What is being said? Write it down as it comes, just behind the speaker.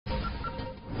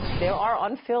There are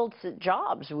unfilled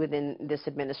jobs within this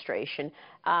administration.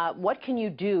 What can you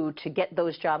do to get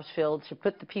those jobs filled, to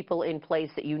put the people in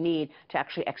place that you need to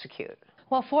actually execute?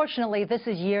 Well, fortunately, this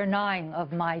is year 9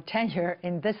 of my tenure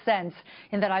in this sense,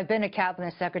 in that I've been a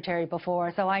cabinet secretary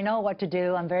before, so I know what to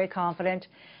do. I'm very confident,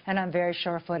 and I'm very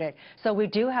sure-footed. So we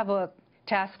do have a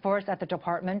task force at the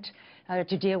department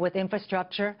to deal with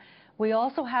infrastructure. We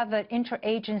also have an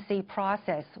interagency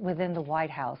process within the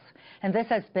White House, and this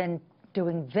has been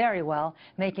doing very well,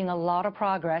 making a lot of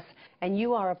progress. And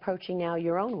you are approaching now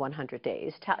your own 100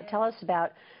 days. Tell us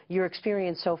about your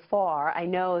experience so far. I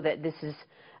know that this is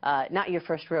not your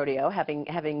first rodeo, having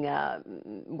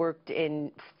worked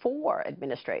in 4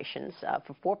 administrations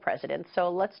for 4 presidents. So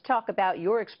let's talk about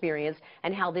your experience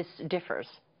and how this differs.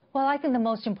 Well, I think the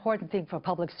most important thing for a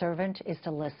public servant is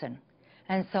to listen.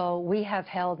 And so we have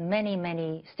held many,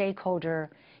 many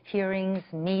stakeholder hearings,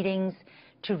 meetings,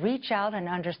 to reach out and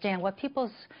understand what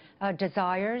people's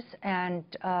desires and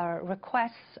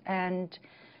requests and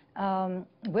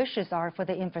wishes are for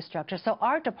the infrastructure. So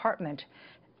our department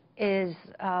is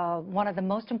one of the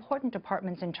most important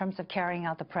departments in terms of carrying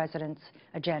out the president's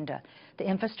agenda. The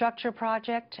infrastructure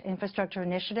project, infrastructure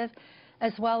initiative,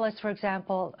 as well as, for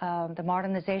example, the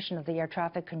modernization of the air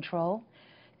traffic control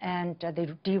and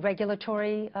the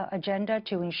deregulatory agenda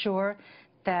to ensure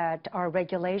that our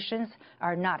regulations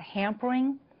are not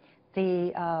hampering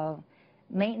the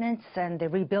maintenance and the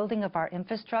rebuilding of our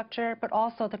infrastructure, but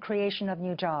also the creation of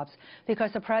new jobs.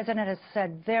 Because the president has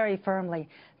said very firmly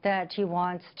that he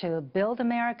wants to build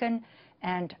American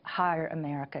and hire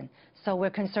American. So we're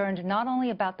concerned not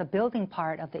only about the building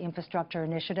part of the infrastructure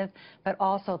initiative, but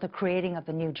also the creating of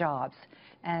the new jobs.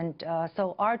 And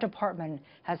so our department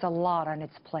has a lot on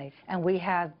its plate. And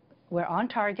we're on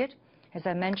target. As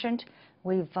I mentioned,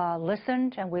 we've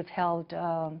listened and we've held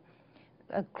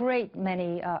a great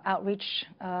many outreach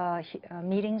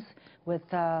meetings with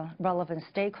relevant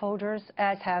stakeholders,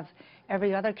 as have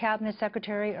every other cabinet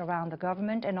secretary around the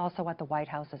government and also at the White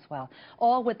House as well,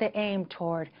 all with the aim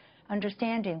toward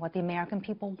understanding what the American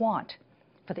people want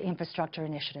for the infrastructure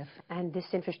initiative. And this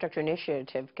infrastructure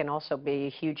initiative can also be a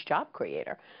huge job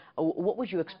creator. What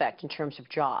would you expect in terms of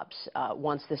jobs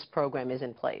once this program is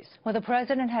in place? Well, the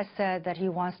president has said that he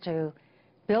wants to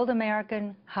build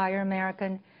American, hire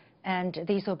American, and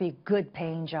these will be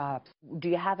good-paying jobs. Do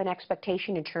you have an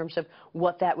expectation in terms of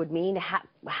what that would mean?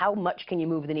 How much can you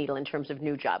move the needle in terms of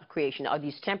new job creation? Are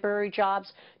these temporary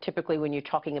jobs? Typically, when you're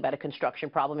talking about a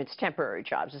construction problem, it's temporary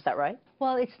jobs. Is that right?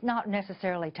 Well, it's not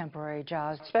necessarily temporary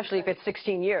jobs. Especially if it's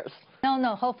 16 years.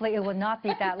 No, hopefully it will not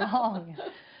be that long.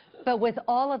 But with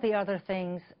all of the other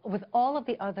things, with all of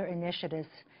the other initiatives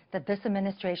that this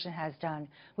administration has done,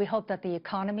 we hope that the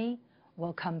economy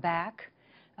will come back.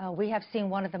 We have seen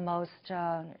one of the most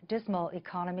dismal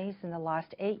economies in the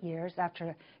last 8 years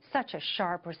after such a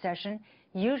sharp recession.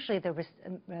 Usually the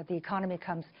economy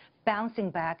comes bouncing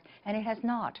back, and it has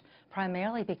not,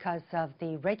 primarily because of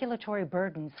the regulatory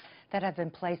burdens that have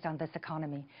been placed on this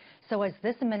economy. So as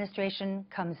this administration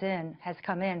has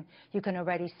come in, you can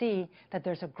already see that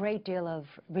there's a great deal of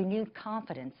renewed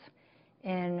confidence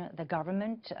in the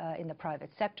government, in the private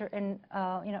sector, in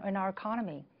our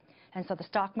economy. And so the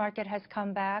stock market has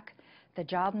come back, the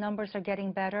job numbers are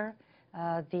getting better,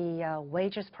 the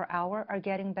wages per hour are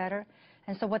getting better.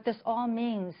 And so what this all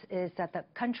means is that the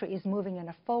country is moving in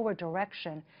a forward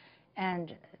direction,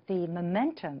 and the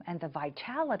momentum and the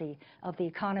vitality of the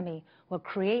economy will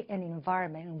create an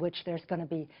environment in which there's going to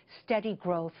be steady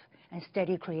growth and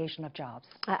steady creation of jobs.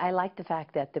 I like the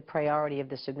fact that the priority of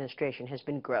this administration has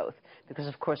been growth, because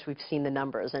of course we've seen the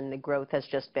numbers and the growth has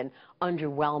just been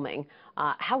underwhelming.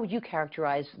 How would you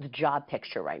characterize the job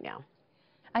picture right now?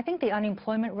 I think the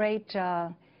unemployment rate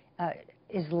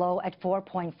is low at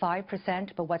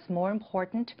 4.5%, but what's more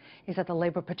important is that the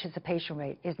labor participation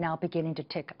rate is now beginning to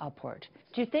tick upward.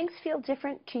 Do things feel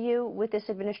different to you with this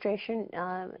administration?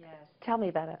 Yes. Tell me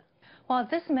about it. Well,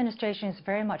 this administration is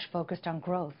very much focused on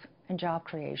growth and job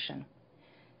creation.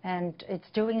 And it's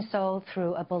doing so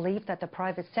through a belief that the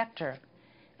private sector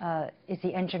is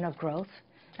the engine of growth,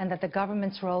 and that the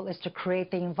government's role is to create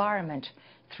the environment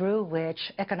through which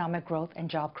economic growth and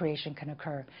job creation can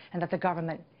occur, and that the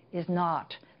government is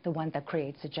not the one that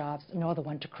creates the jobs, nor the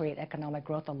one to create economic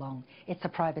growth alone. It's the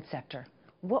private sector.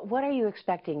 What are you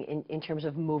expecting in terms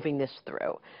of moving this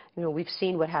through? You know, we've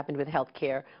seen what happened with health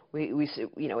care.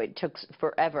 It took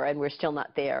forever, and we're still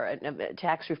not there. And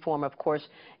tax reform, of course,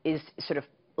 is sort of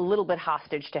a little bit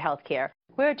hostage to health care.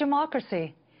 We're a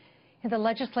democracy. The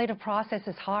legislative process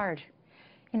is hard.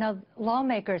 You know,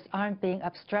 lawmakers aren't being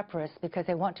obstreperous because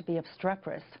they want to be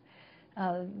obstreperous.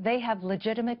 they have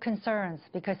legitimate concerns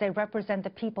because they represent the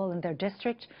people in their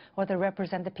district or they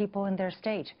represent the people in their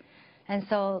state. And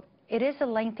so it is a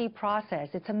lengthy process.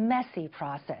 It's a messy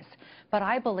process. But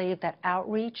I believe that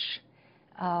outreach,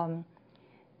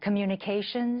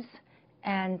 communications,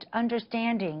 and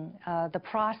understanding the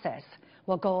process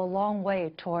will go a long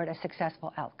way toward a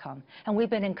successful outcome. And we've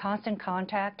been in constant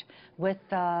contact with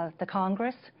the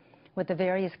Congress, with the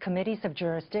various committees of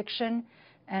jurisdiction,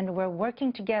 and we're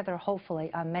working together, hopefully,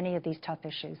 on many of these tough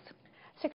issues.